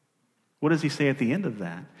 What does he say at the end of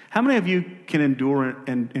that? How many of you can endure,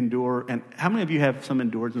 and how many of you have some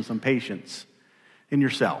endurance and some patience in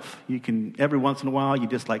yourself? You can, every once in a while, you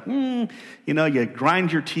just like, you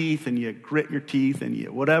grind your teeth and you grit your teeth and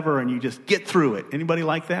you whatever, and you just get through it. Anybody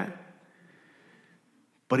like that?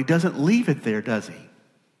 But he doesn't leave it there, does he?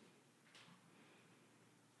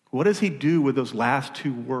 What does he do with those last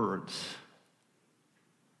two words?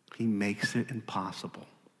 He makes it impossible.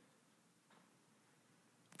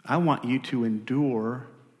 I want you to endure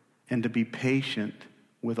and to be patient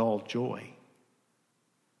with all joy.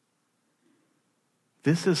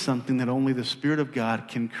 This is something that only the Spirit of God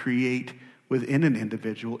can create within an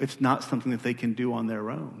individual. It's not something that they can do on their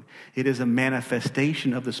own. It is a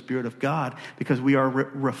manifestation of the Spirit of God because we are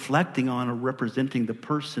reflecting on or representing the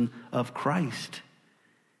person of Christ.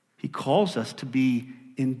 He calls us to be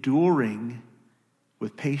enduring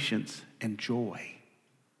with patience and joy.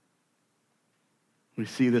 We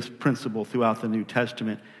see this principle throughout the New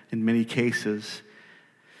Testament in many cases.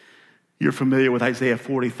 You're familiar with Isaiah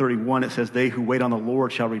 40:31. It says, "They who wait on the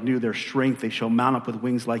Lord shall renew their strength. They shall mount up with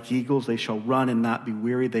wings like eagles. They shall run and not be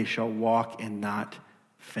weary. They shall walk and not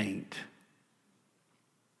faint."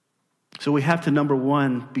 So we have to, number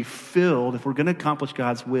one, be filled, if we're going to accomplish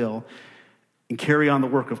God's will and carry on the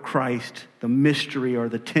work of Christ, the mystery or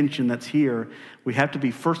the tension that's here, we have to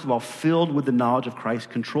be, first of all, filled with the knowledge of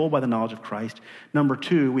Christ, controlled by the knowledge of Christ. Number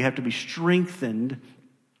two, we have to be strengthened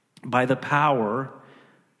by the power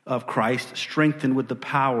of Christ, strengthened with the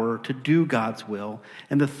power to do God's will.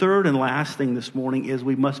 And the third and last thing this morning is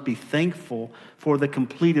we must be thankful for the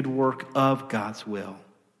completed work of God's will.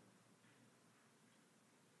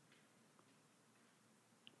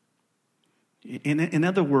 In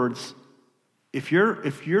other words, if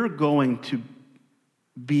you're going to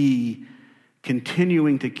be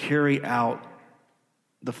continuing to carry out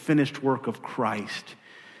the finished work of Christ,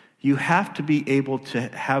 you have to be able to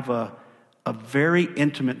have a very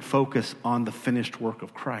intimate focus on the finished work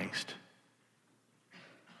of Christ.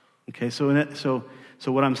 Okay, so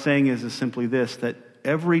what I'm saying is simply this, that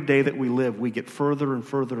every day that we live, we get further and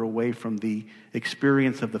further away from the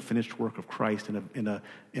experience of the finished work of Christ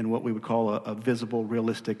in what we would call a visible,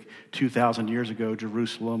 realistic 2,000 years ago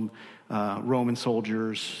Jerusalem, Roman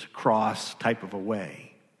soldiers, cross type of a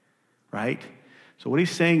way, right? So what he's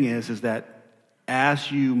saying is that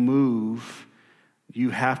as you move, you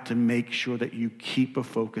have to make sure that you keep a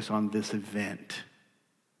focus on this event.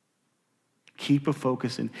 Keep a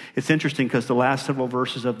focus. And it's interesting because the last several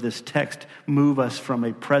verses of this text move us from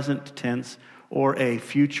a present tense or a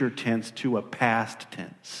future tense to a past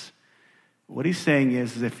tense. What he's saying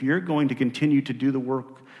is if you're going to continue to do the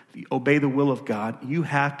work, obey the will of God, you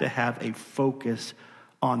have to have a focus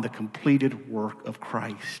on the completed work of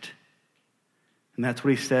Christ. And that's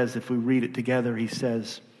what he says. If we read it together, he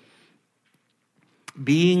says,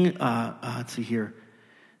 giving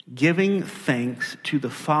thanks to the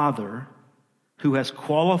Father who has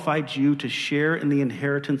qualified you to share in the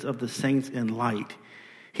inheritance of the saints in light.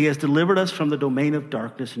 He has delivered us from the domain of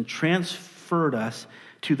darkness and transferred us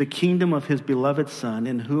to the kingdom of his beloved Son,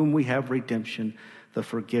 in whom we have redemption, the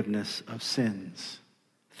forgiveness of sins.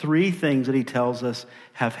 Three things that he tells us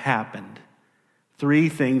have happened. Three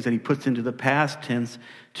things that he puts into the past tense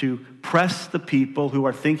to press the people who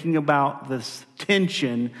are thinking about this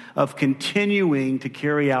tension of continuing to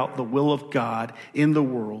carry out the will of God in the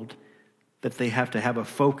world, that they have to have a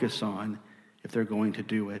focus on if they're going to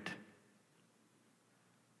do it.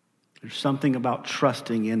 There's something about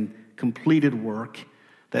trusting in completed work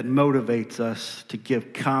that motivates us to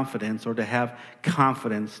give confidence or to have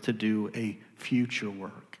confidence to do a future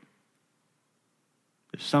work.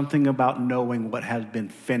 There's something about knowing what has been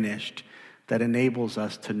finished that enables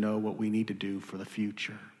us to know what we need to do for the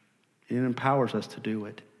future. It empowers us to do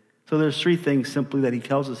it. So there's three things simply that he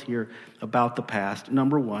tells us here about the past.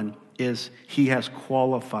 Number one is he has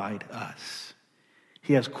qualified us.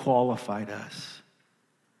 He has qualified us.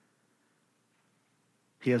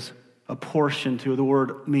 He has apportioned to, the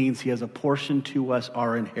word means he has apportioned to us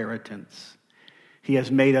our inheritance. He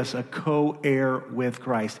has made us a co-heir with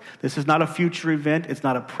Christ. This is not a future event. It's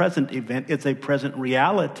not a present event. It's a present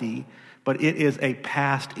reality, but it is a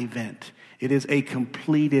past event. It is a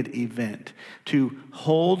completed event. To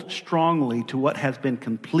hold strongly to what has been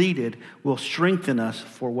completed will strengthen us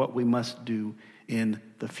for what we must do in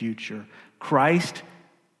the future.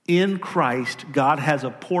 In Christ, God has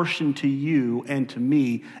apportioned to you and to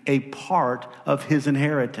me a part of his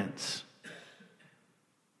inheritance.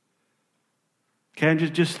 Okay,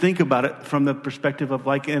 and just think about it from the perspective of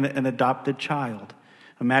like an adopted child.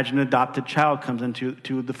 Imagine an adopted child comes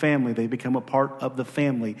into the family. They become a part of the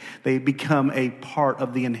family. They become a part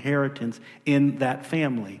of the inheritance in that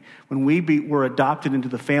family. When we were adopted into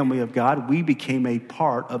the family of God, we became a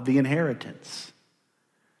part of the inheritance.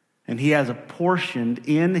 And he has apportioned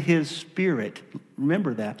in his Spirit,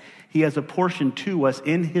 remember that, he has apportioned to us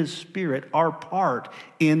in his Spirit our part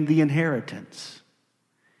in the inheritance.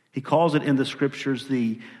 He calls it in the scriptures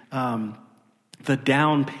the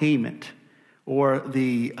down payment, or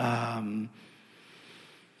the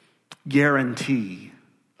guarantee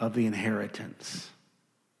of the inheritance.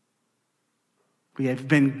 We have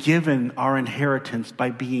been given our inheritance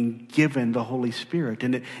by being given the Holy Spirit.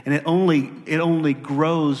 And it only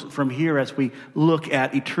grows from here as we look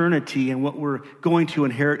at eternity and what we're going to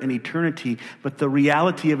inherit in eternity. But the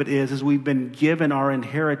reality of it is we've been given our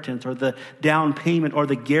inheritance, or the down payment, or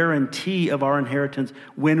the guarantee of our inheritance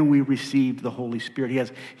when we received the Holy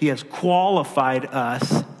Spirit. He has qualified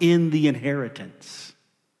us in the inheritance.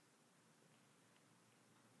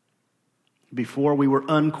 Before we were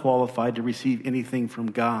unqualified to receive anything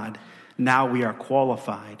from God. Now we are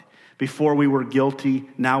qualified. Before we were guilty,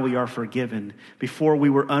 now we are forgiven. Before we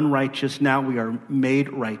were unrighteous, now we are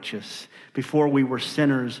made righteous. Before we were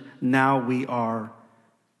sinners, now we are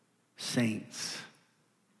saints.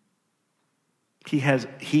 He has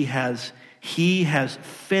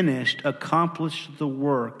finished, accomplished the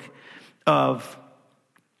work of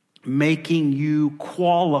making you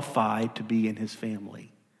qualified to be in his family.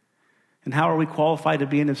 And how are we qualified to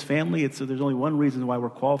be in his family? There's only one reason why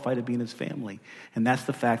we're qualified to be in his family, and that's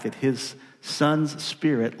the fact that his son's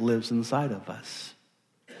spirit lives inside of us.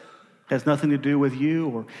 It has nothing to do with you,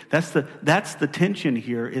 or that's the tension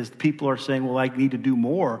here. Is people are saying, "Well, I need to do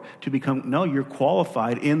more to become." No, you're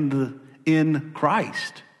qualified in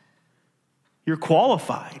Christ. You're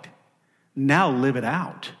qualified. Now live it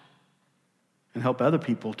out and help other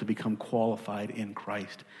people to become qualified in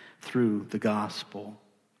Christ through the gospel.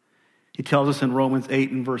 He tells us in Romans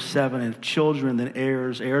 8 and verse 7, and children then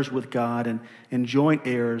heirs, heirs with God, and joint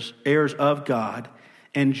heirs, heirs of God,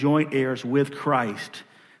 and joint heirs with Christ,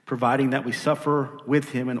 providing that we suffer with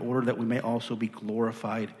him in order that we may also be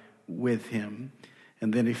glorified with him.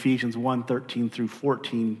 And then Ephesians 1:13 through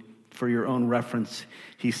 14, for your own reference,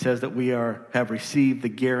 he says that we have received the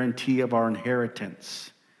guarantee of our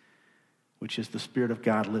inheritance, which is the Spirit of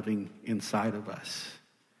God living inside of us.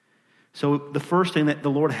 So the first thing that the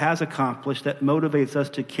Lord has accomplished that motivates us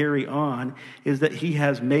to carry on is that he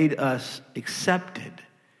has made us accepted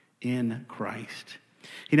in Christ.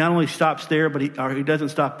 He not only stops there, but he doesn't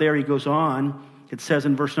stop there. He goes on. It says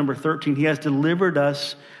in verse number 13, he has delivered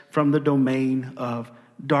us from the domain of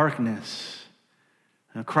darkness.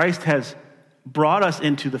 Now, Christ has brought us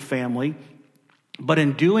into the family, but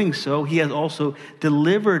in doing so, he has also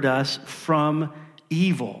delivered us from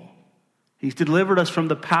evil. He's delivered us from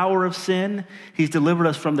the power of sin. He's delivered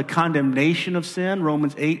us from the condemnation of sin.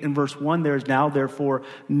 Romans 8 and verse 1, there is now therefore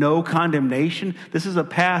no condemnation. This is a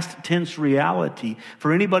past tense reality.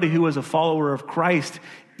 For anybody who is a follower of Christ,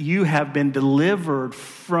 you have been delivered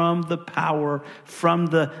from the power, from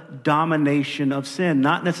the domination of sin.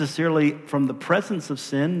 Not necessarily from the presence of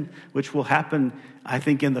sin, which will happen, I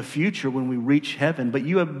think, in the future when we reach heaven. But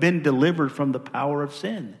you have been delivered from the power of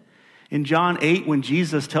sin. In John 8, when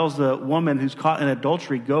Jesus tells the woman who's caught in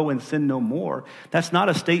adultery, go and sin no more, that's not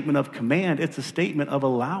a statement of command. It's a statement of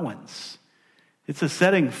allowance. It's a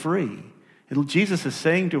setting free. And Jesus is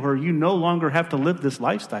saying to her, you no longer have to live this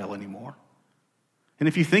lifestyle anymore. And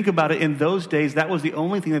if you think about it, in those days, that was the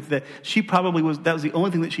only thing that she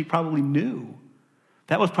probably knew.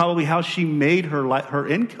 That was probably how she made her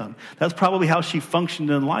income. That's probably how she functioned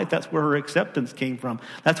in life. That's where her acceptance came from.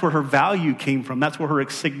 That's where her value came from. That's where her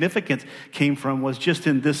significance came from, was just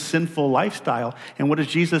in this sinful lifestyle. And what does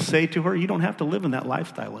Jesus say to her? You don't have to live in that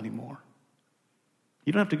lifestyle anymore.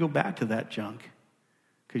 You don't have to go back to that junk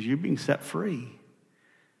because you're being set free.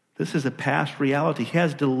 This is a past reality. He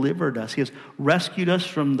has delivered us. He has rescued us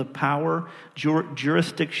from the power,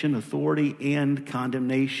 jurisdiction, authority, and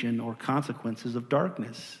condemnation or consequences of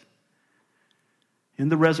darkness. In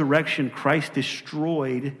the resurrection, Christ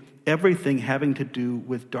destroyed everything having to do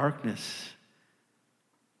with darkness.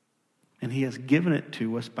 And he has given it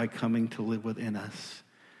to us by coming to live within us.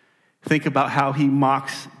 Think about how he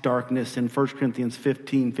mocks darkness in 1 Corinthians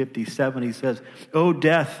 15:57. He says, "O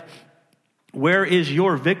death, where is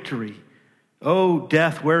your victory? O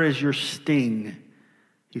death, where is your sting?"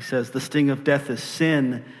 He says, the sting of death is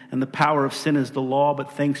sin, and the power of sin is the law,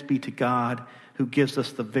 but thanks be to God who gives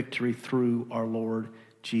us the victory through our Lord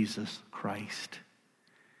Jesus Christ.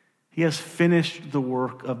 He has finished the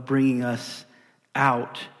work of bringing us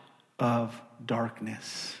out of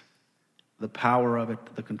darkness, the power of it,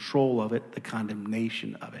 the control of it, the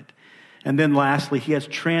condemnation of it. And then lastly, he has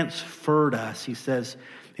transferred us, he says,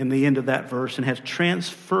 in the end of that verse, and has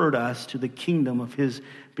transferred us to the kingdom of his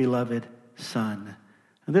beloved Son.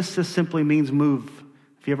 And this just simply means move.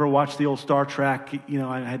 If you ever watched the old Star Trek,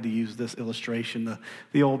 I had to use this illustration,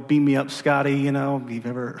 the old beam me up Scotty, if you've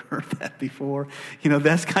ever heard that before.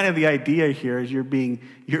 That's kind of the idea here, is you're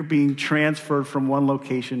being transferred from one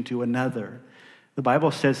location to another. The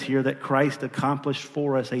Bible says here that Christ accomplished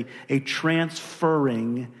for us a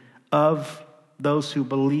transferring of those who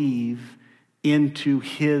believe into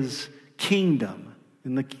his kingdom.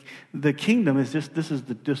 And the kingdom is just, this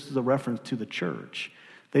is a reference to the church.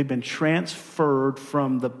 They've been transferred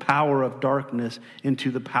from the power of darkness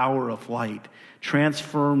into the power of light.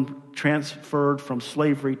 Transferred from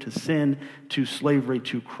slavery to sin to slavery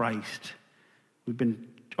to Christ.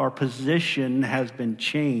 Our position has been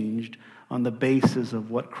changed on the basis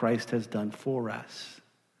of what Christ has done for us.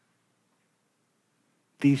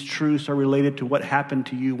 These truths are related to what happened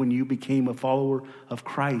to you when you became a follower of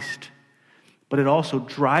Christ. But it also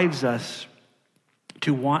drives us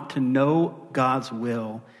to want to know God's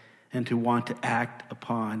will and to want to act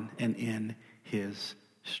upon and in his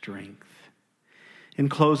strength. In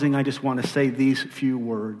closing, I just want to say these few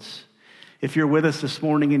words. If you're with us this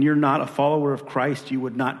morning and you're not a follower of Christ, you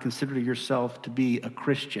would not consider yourself to be a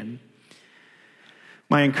Christian.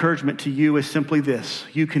 My encouragement to you is simply this.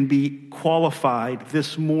 You can be qualified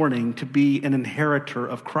this morning to be an inheritor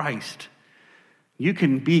of Christ. You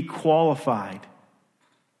can be qualified.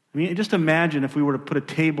 I mean, just imagine if we were to put a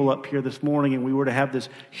table up here this morning and we were to have this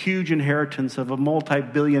huge inheritance of a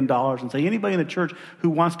multi-billion dollars and say, anybody in the church who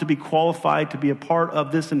wants to be qualified to be a part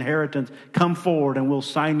of this inheritance, come forward and we'll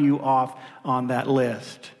sign you off on that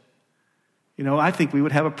list. You know, I think we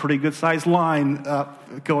would have a pretty good sized line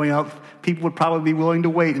going up. People would probably be willing to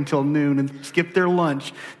wait until noon and skip their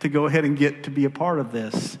lunch to go ahead and get to be a part of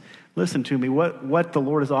this. Listen to me, what the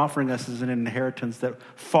Lord is offering us is an inheritance that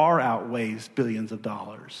far outweighs billions of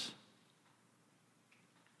dollars.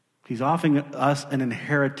 He's offering us an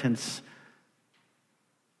inheritance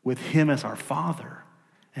with him as our Father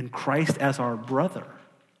and Christ as our brother.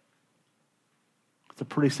 It's a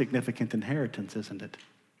pretty significant inheritance, isn't it?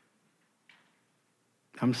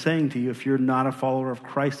 I'm saying to you, if you're not a follower of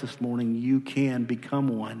Christ this morning, you can become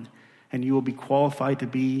one, and you will be qualified to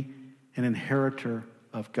be an inheritor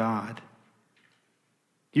of God.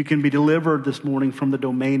 You can be delivered this morning from the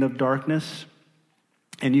domain of darkness,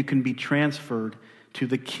 and you can be transferred to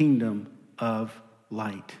the kingdom of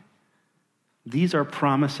light. These are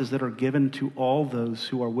promises that are given to all those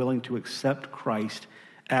who are willing to accept Christ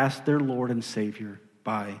as their Lord and Savior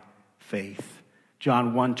by faith.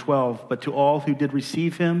 John 1:12, but to all who did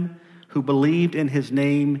receive him, who believed in his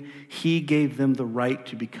name, he gave them the right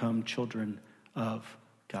to become children of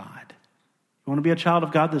God. You want to be a child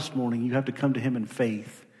of God this morning, you have to come to him in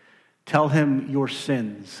faith. Tell him your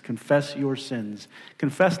sins. Confess your sins.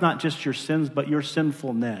 Confess not just your sins, but your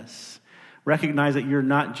sinfulness. Recognize that you're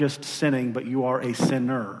not just sinning, but you are a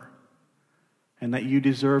sinner, and that you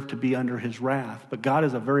deserve to be under his wrath. But God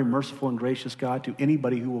is a very merciful and gracious God to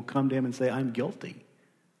anybody who will come to him and say, I'm guilty.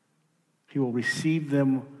 He will receive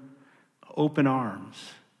them open arms.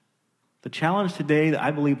 The challenge today, that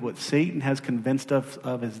I believe what Satan has convinced us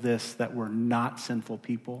of is this, that we're not sinful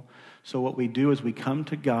people. So what we do is we come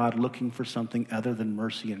to God looking for something other than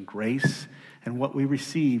mercy and grace. And what we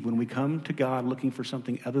receive when we come to God looking for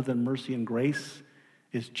something other than mercy and grace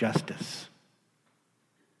is justice.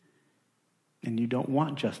 And you don't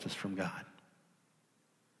want justice from God.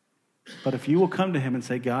 But if you will come to him and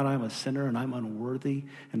say, God, I'm a sinner and I'm unworthy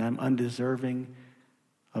and I'm undeserving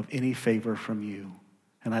of any favor from you,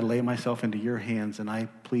 and I lay myself into your hands and I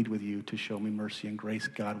plead with you to show me mercy and grace,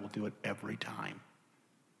 God will do it every time.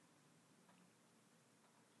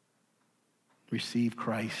 Receive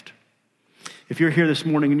Christ. If you're here this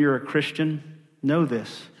morning and you're a Christian, know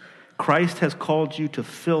this. Christ has called you to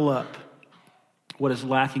fill up what is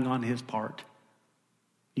lacking on his part.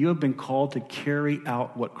 You have been called to carry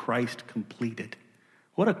out what Christ completed.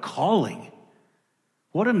 What a calling.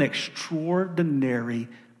 What an extraordinary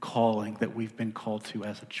calling that we've been called to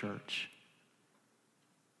as a church.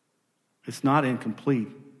 It's not incomplete.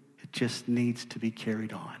 It just needs to be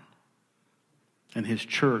carried on. And his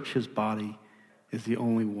church, his body, is the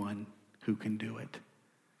only one who can do it.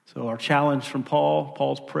 So our challenge from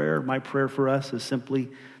Paul's prayer, my prayer for us is simply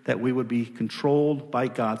that we would be controlled by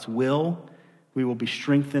God's will, we will be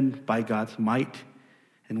strengthened by God's might,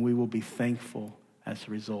 and we will be thankful as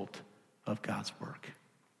a result of God's work.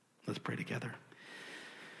 Let's pray together.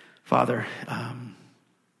 Father,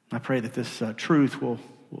 I pray that this truth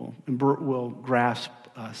will grasp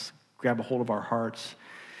us, grab a hold of our hearts,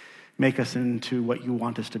 make us into what you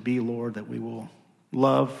want us to be, Lord, that we will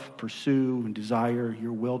love, pursue, and desire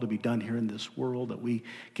your will to be done here in this world, that we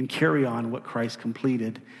can carry on what Christ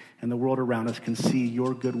completed, and the world around us can see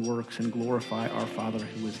your good works and glorify our Father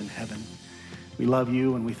who is in heaven. We love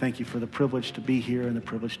you, and we thank you for the privilege to be here and the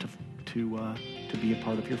privilege to be a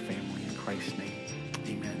part of your family. In Christ's name,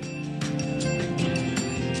 amen.